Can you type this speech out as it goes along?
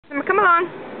Come along.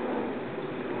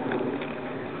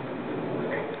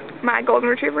 My golden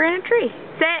retriever in a tree.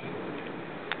 Sit.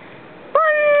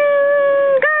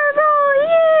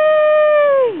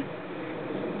 Yay!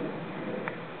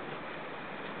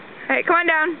 Alright, come on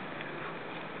down.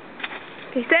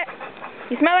 Okay, sit.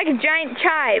 You smell like a giant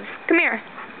chive. Come here.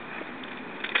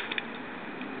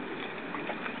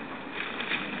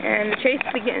 And the chase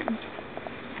begins.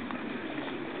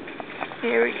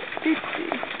 Here we go.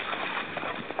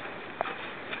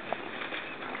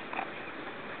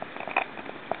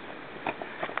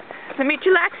 Let me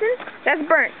chillaxin. That's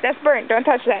burnt. That's burnt. Don't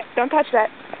touch that. Don't touch that.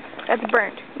 That's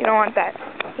burnt. You don't want that.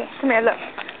 Okay, come here. Look.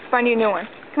 Let's find you a new one.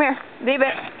 Come here. Leave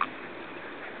it.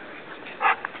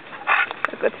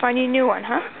 Look, let's find you a new one,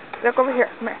 huh? Look over here.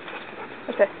 Come here.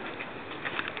 What's this?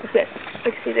 What's this?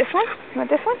 Look, see this one? You want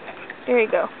this one? There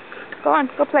you go. Go on.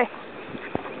 Go play.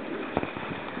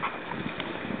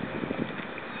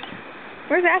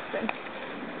 Where's Aspen?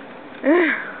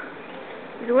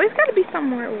 There's always got to be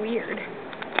somewhere weird.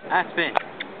 Aspen.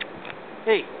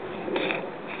 Hey.